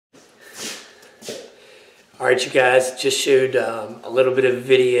All right, you guys, just showed a little bit of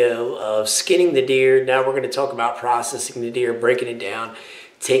video of skinning the deer. Now we're going to talk about processing the deer, breaking it down,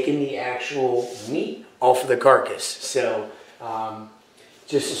 taking the actual meat off of the carcass. So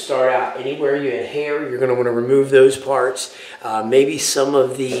just to start out, anywhere you had hair, you're going to want to remove those parts. Maybe some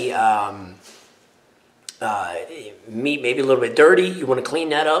of the meat maybe a little bit dirty. You want to clean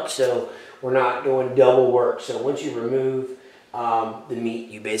that up so we're not doing double work. So once you remove the meat,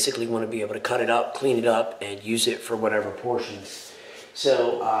 you basically want to be able to cut it up, clean it up, and use it for whatever portions.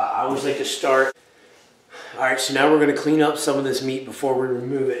 So I always like to start. All right, so now we're going to clean up some of this meat before we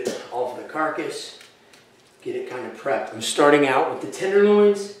remove it off of the carcass. Get it kind of prepped. I'm starting out with the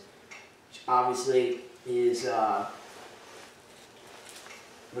tenderloins, which obviously is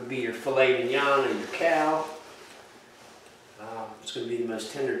would be your filet mignon and your cow. It's going to be the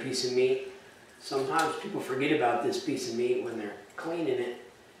most tender piece of meat. Sometimes people forget about this piece of meat when they're cleaning it,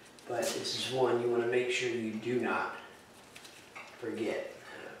 but this is one you want to make sure you do not forget.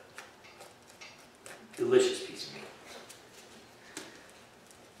 Delicious piece of meat.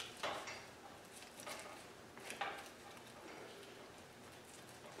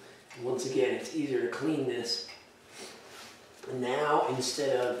 And once again, it's easier to clean this now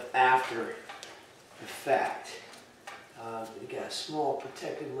instead of after the fact. We got a small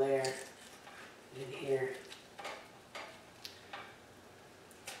protective layer in here.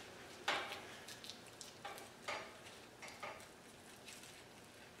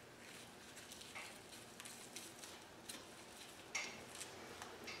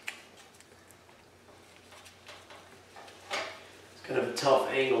 It's kind of a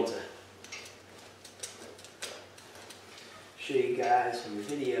tough angle to show you guys in the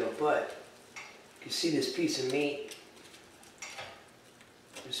video, but you can see this piece of meat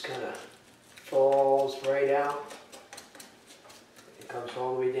just kind of falls right out. It comes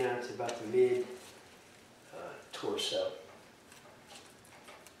all the way down to about the mid torso.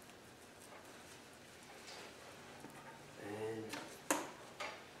 And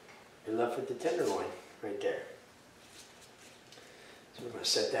you're left with the tenderloin right there. So we're going to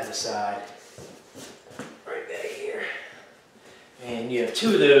set that aside right back here. And you have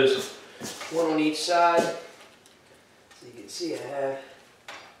two of those, one on each side. So you can see I have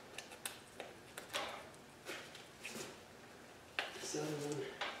this other one.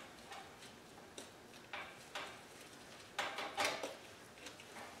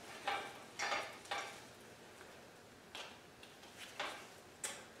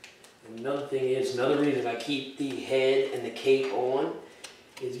 And another thing is, another reason I keep the head and the cape on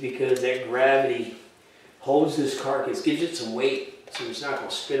is because that gravity holds this carcass, gives it some weight, so it's not going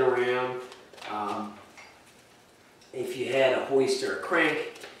to spin around. If you had a hoist or a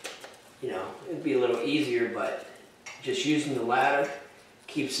crank, you know, it'd be a little easier, but just using the ladder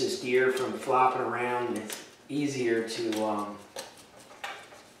keeps this deer from flopping around, and it's easier to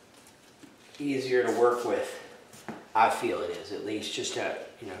work with. I feel it is, at least, just to,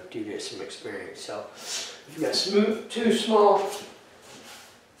 you know, due to some experience. So you've got two small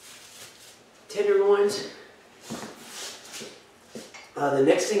tenderloins. The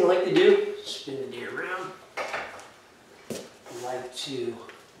next thing I like to do is spin the deer around. I like to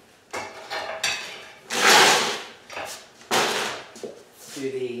do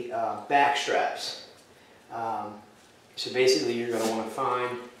the back straps. So basically you're going to want to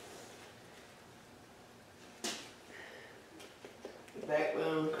find the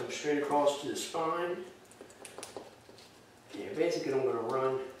backbone, come straight across to the spine. And basically I'm going to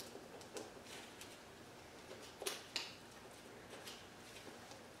run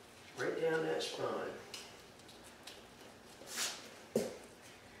right down that spine.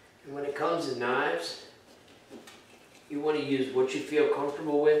 And when it comes to knives, you want to use what you feel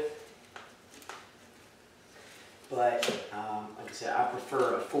comfortable with. But like I said, I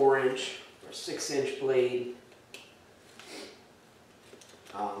prefer a 4-inch or 6-inch blade,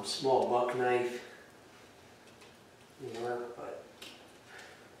 small buck knife. Work, but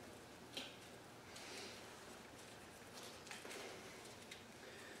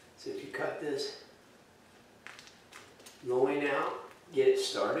so if you cut this loin out, get it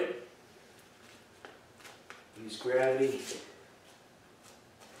started. Use gravity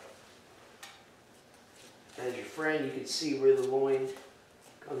as your friend. You can see where the loin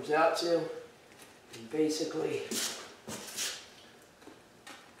comes out to, and basically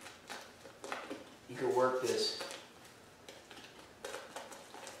you can work this.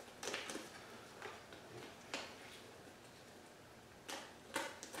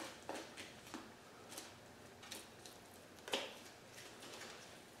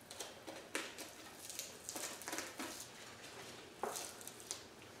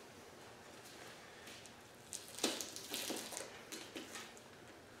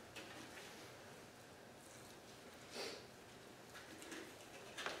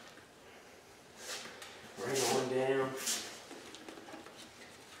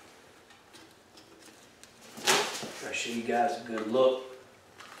 show you guys a good look.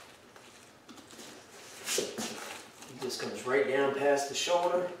 This comes right down past the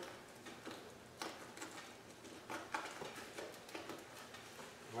shoulder.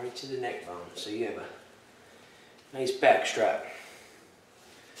 Right to the neck bone. So you have a nice back strap.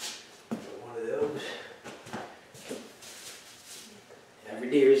 Put one of those. Every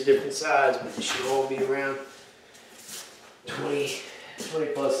deer is different size, but they should all be around 20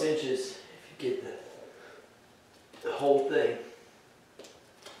 plus inches if you get the whole thing.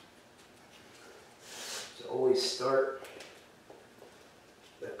 So always start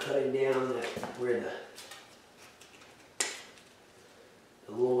by cutting down where the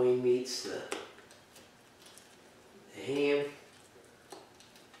loin meets the ham.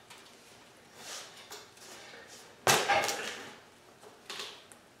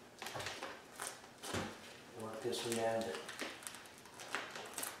 Work this one down.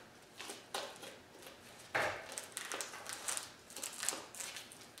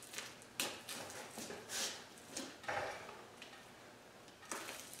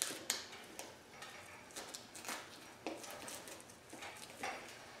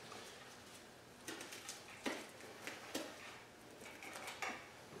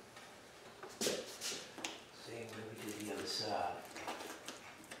 Same way we did the other side.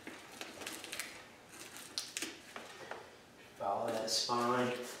 Follow that spine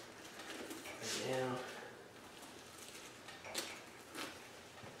right down.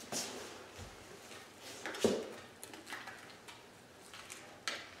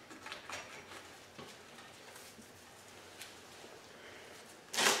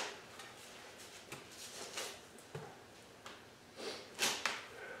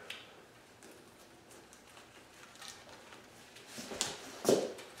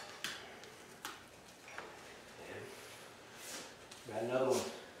 Got another one.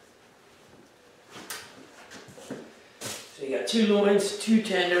 So you got 2 loins, 2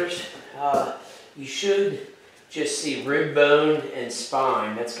 tenders. You should just see rib bone and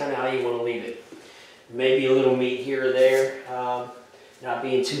spine. That's kind of how you want to leave it. Maybe a little meat here or there. Not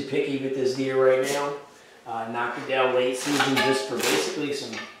being too picky with this deer right now. Knock it down late season just for basically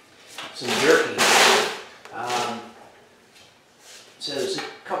some jerky. So there's a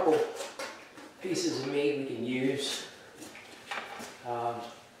couple pieces of meat we can use.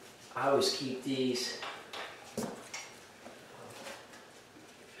 I always keep these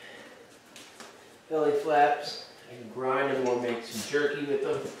belly flaps. I can grind them or make some jerky with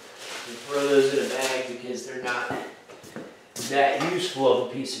them and throw those in a bag because they're not that useful of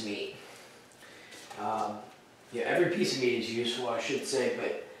a piece of meat. Yeah, every piece of meat is useful, I should say,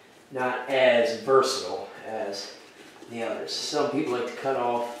 but not as versatile as the others. Some people like to cut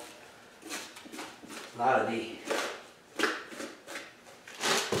off a lot of the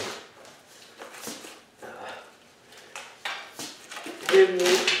rib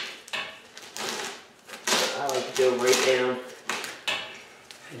meat. I like to go right down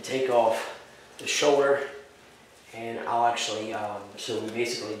and take off the shoulder, and I'll actually, so we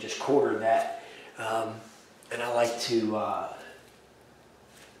basically just quarter that, and I like to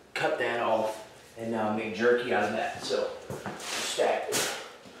cut that off and make jerky out of that. So stack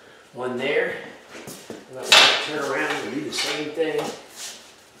one there, and I'll turn around and do the same thing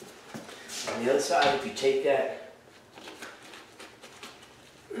on the other side. If you take that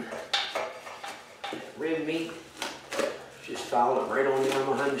rib meat, just follow it right on down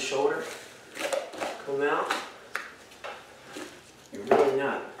behind the shoulder, come out. You're really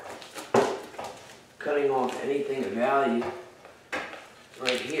not cutting off anything of value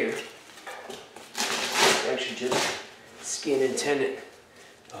right here. It's actually just skin and tendon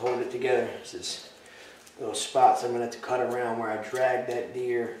to hold it together. It's this little spots I'm going to have to cut around where I dragged that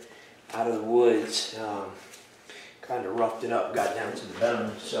deer out of the woods. Kind of roughed it up, got down to the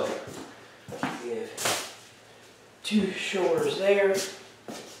bone. So we have 2 shoulders there.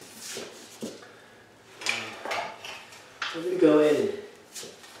 We're going to go in and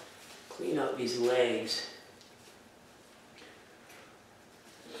clean up these legs.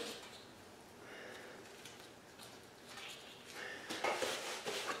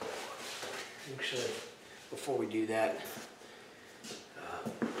 Actually, before we do that,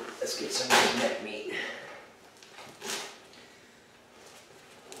 let's get some of the neck meat.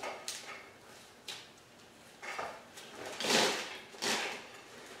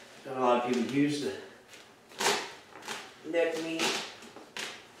 Not a lot of people use the neck meat.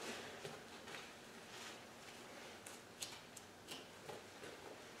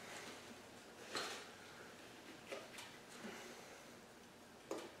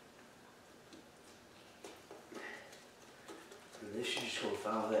 And this, you're just going to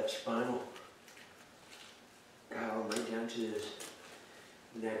follow that spinal got all right down to this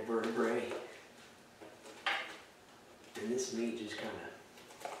neck vertebrae. And this meat just kind of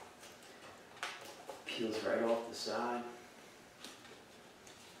peels right off the side.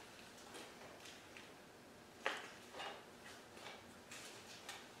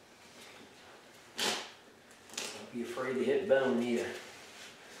 Don't be afraid to hit bone either.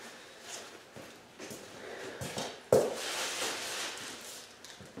 I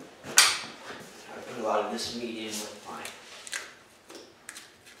put a lot of this meat in with my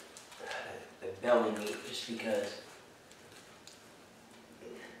the belly meat just because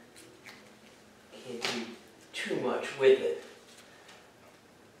can't do too much with it.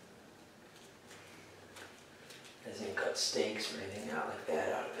 Doesn't cut steaks or anything out like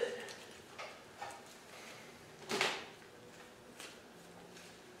that out of it.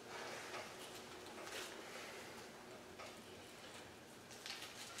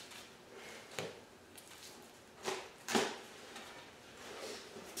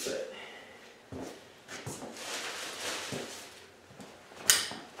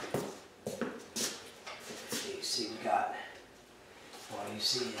 See, we got, all you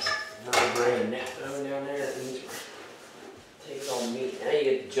see is another brain and neck bone down there. That means we're taking all the meat. Now you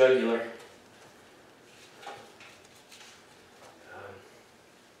get the jugular.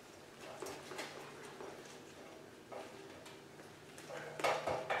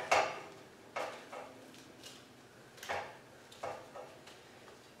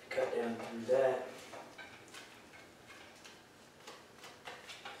 Cut down through that.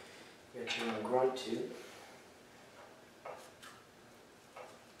 You got your own grunt too.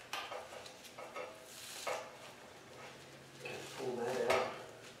 Pull that out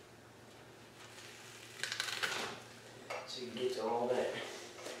so you can get to all that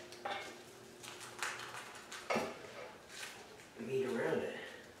meat around it.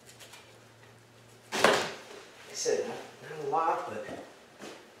 Like I said, not a lot, but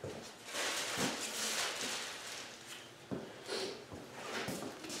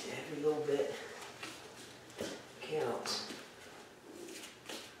every little bit counts.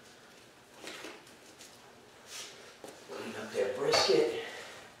 Clean up that brisket.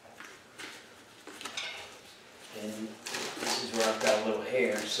 And this is where I've got a little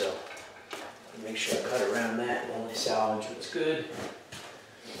hair, so make sure I cut around that and only salvage what's good.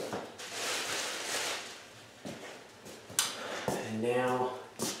 And now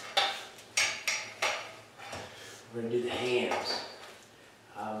we're going to do the hams.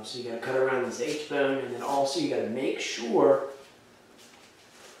 So you got to cut around this H-bone, and then also you got to make sure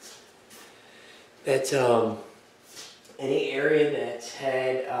that any area that's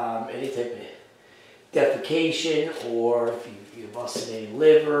had any type of defecation, or if you busted any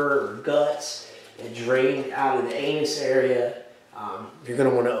liver or guts that drained out of the anus area, you're going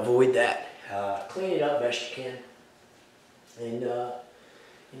to want to avoid that. Clean it up best you can, and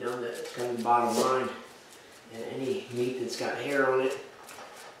you know, that's kind of the bottom line. And any meat that's got hair on it,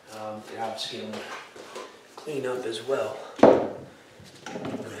 you're obviously going to clean up as well. I'm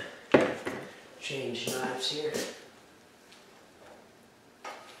going to change knives here.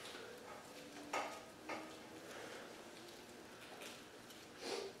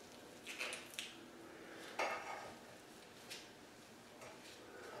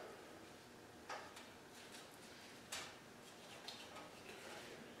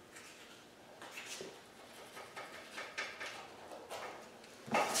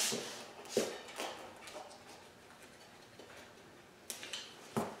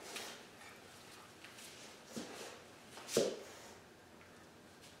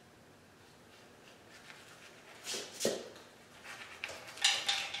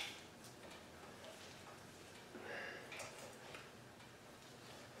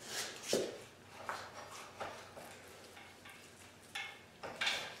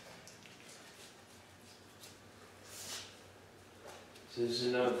 So this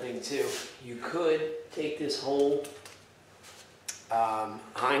is another thing too. You could take this whole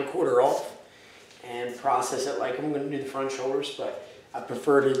hind quarter off and process it like I'm going to do the front shoulders, but I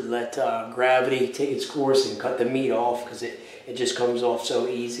prefer to let gravity take its course and cut the meat off because it just comes off so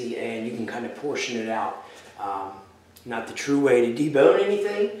easy and you can kind of portion it out. Not the true way to debone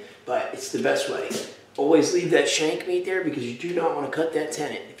anything, but it's the best way. Always leave that shank meat there because you do not want to cut that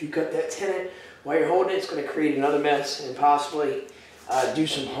tenon. If you cut that tenon while you're holding it, it's going to create another mess and possibly do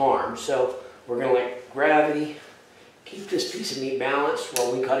some harm. So we're going to let gravity keep this piece of meat balanced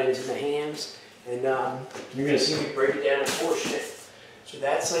while we cut into the hams. And you're going to see me break it down and portion it. So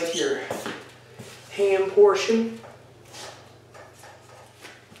that's like your ham portion.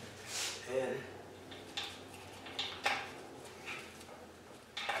 And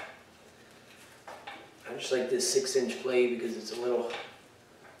I just like this 6-inch blade because it's a little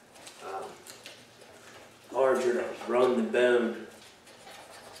larger to run the bone.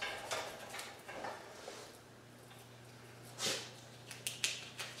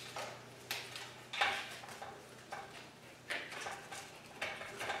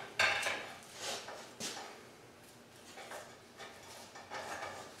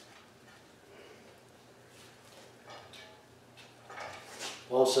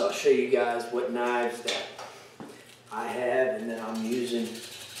 Also, I'll show you guys what knives that I have and that I'm using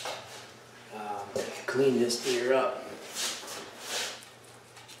to clean this deer up.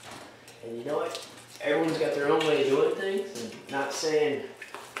 And you know what? Everyone's got their own way of doing things. And not saying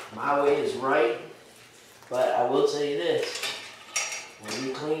my way is right, but I will tell you this. When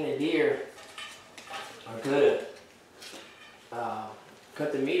you clean a deer, or good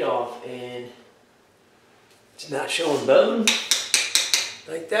cut the meat off and it's not showing bone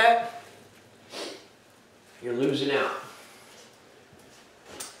like that, you're losing out.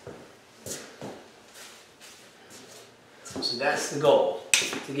 So that's the goal,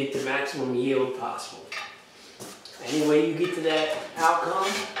 to get the maximum yield possible. Any way you get to that outcome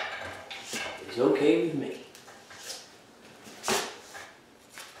is okay with me.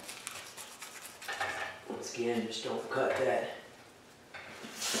 Once again, just don't cut that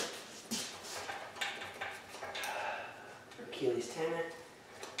Achilles tendon.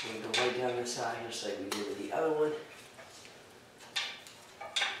 We're going to go right down the side just like we did with the other one.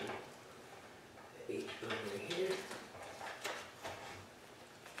 The H bone right here.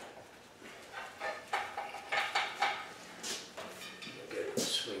 I'll go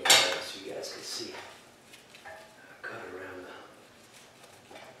swing it out so you guys can see. I'll cut around the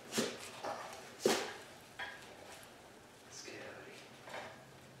cavity.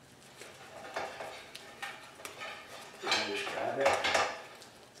 And just grab it.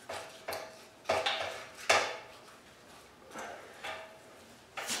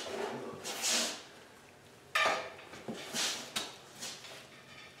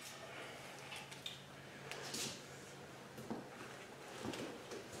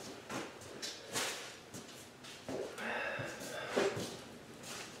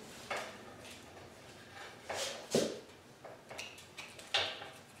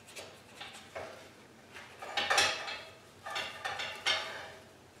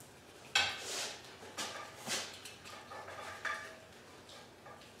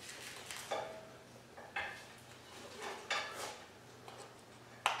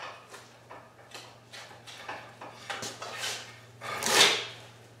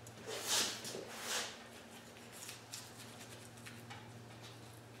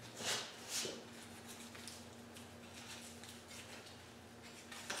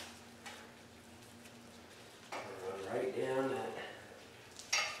 Right down that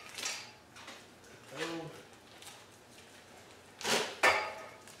bone.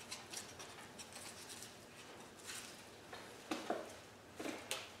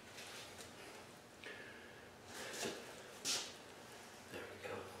 There we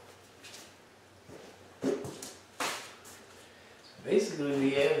go. So basically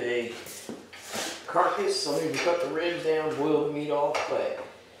we have a carcass. Some people cut the ribs down, boil the meat off, but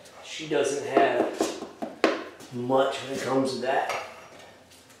she doesn't have much when it comes to that.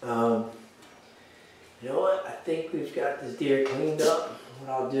 You know what? I think we've got this deer cleaned up. What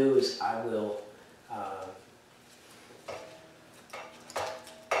I'll do is I will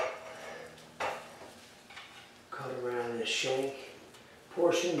cut around this shank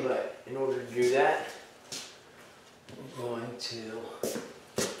portion, but in order to do that, we're going to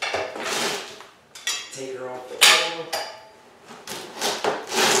take her off the tail.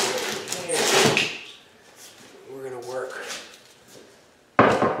 We're going to work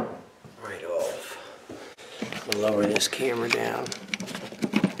right off. We'll lower this camera down.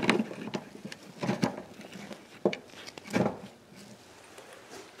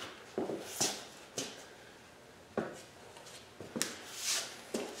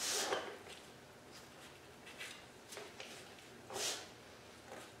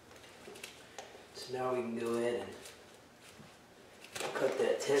 So now we can go in and cut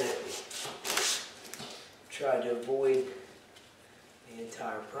that tendon. Try to avoid the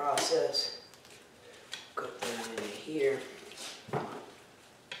entire process. Cut that into here.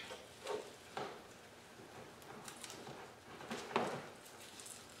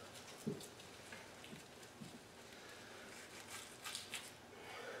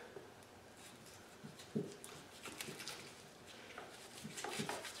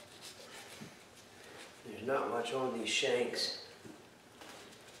 There's not much on these shanks.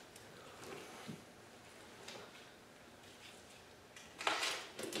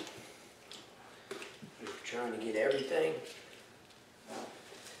 trying to get everything.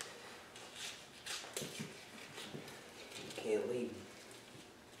 Can't leave.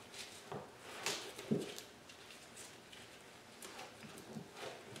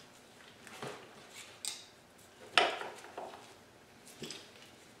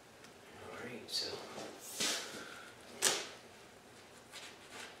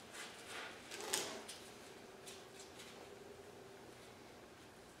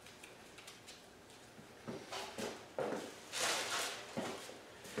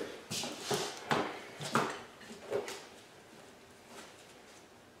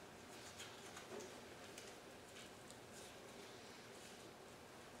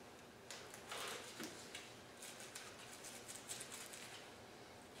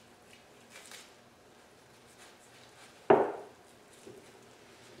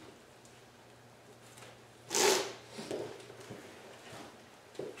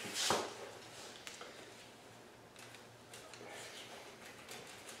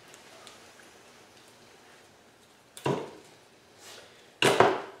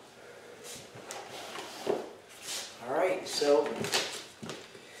 Alright, so so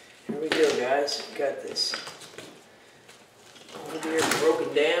here we go, guys. We've got this over here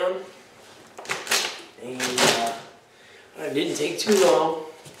broken down, and it didn't take too long,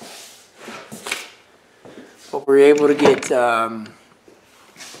 but we were able to get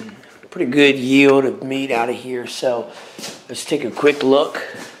pretty good yield of meat out of here. So let's take a quick look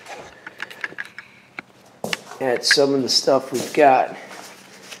at some of the stuff we've got.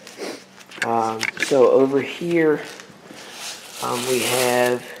 So over here we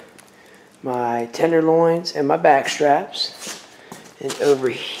have my tenderloins and my back straps, and over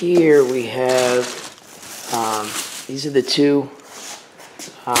here we have these are the two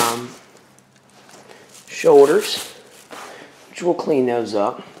shoulders, which we'll clean those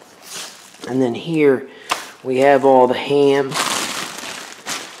up. And then here we have all the ham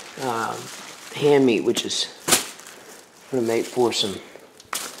meat, which is going to make for some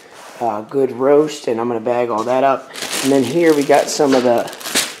good roast, and I'm going to bag all that up. And then here we got some of the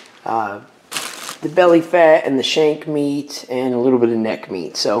belly fat and the shank meat and a little bit of neck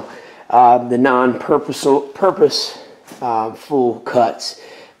meat. So the full cuts,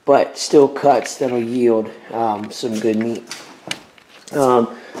 but still cuts that'll yield some good meat.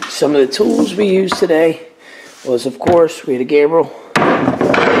 Some of the tools we used today was, of course, we had a Gabriel,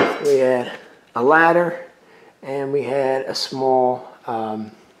 we had a ladder, and we had a small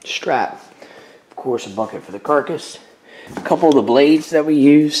strap. Of course, a bucket for the carcass. A couple of the blades that we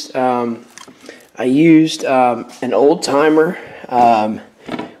used. I used an old timer,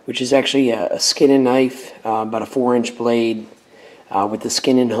 which is actually a skinning knife, about a 4-inch blade with the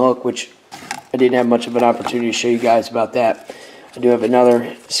skinning hook, which I didn't have much of an opportunity to show you guys about that. I do have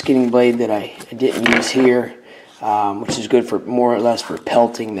another skinning blade that I didn't use here, which is good for more or less for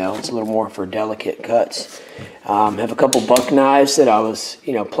pelting, though. It's a little more for delicate cuts. I have a couple buck knives that I was,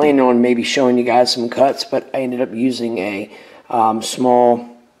 planning on maybe showing you guys some cuts, but I ended up using a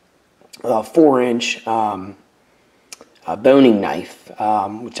small 4-inch boning knife,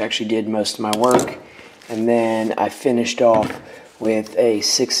 which actually did most of my work. And then I finished off with a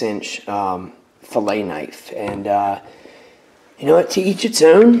 6-inch fillet knife. And to each its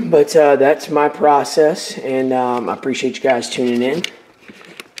own, but that's my process, and I appreciate you guys tuning in.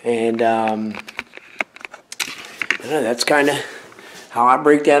 And that's kind of how I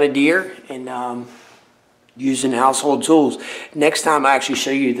break down a deer, and using household tools. Next time I actually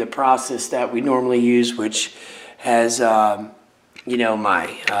show you the process that we normally use, which has my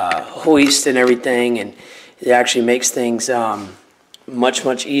hoist and everything, and it actually makes things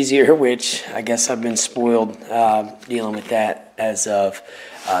much easier, which I guess I've been spoiled dealing with that as of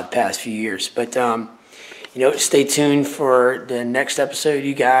the past few years. But stay tuned for the next episode,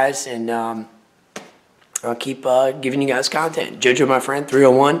 you guys, and I'll keep giving you guys content. Jojo, my friend,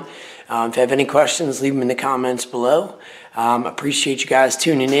 301. If you have any questions, leave them in the comments below. Appreciate you guys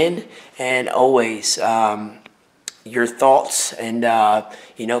tuning in, and always your thoughts and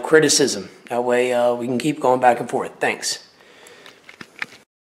criticism. That way we can keep going back and forth. Thanks.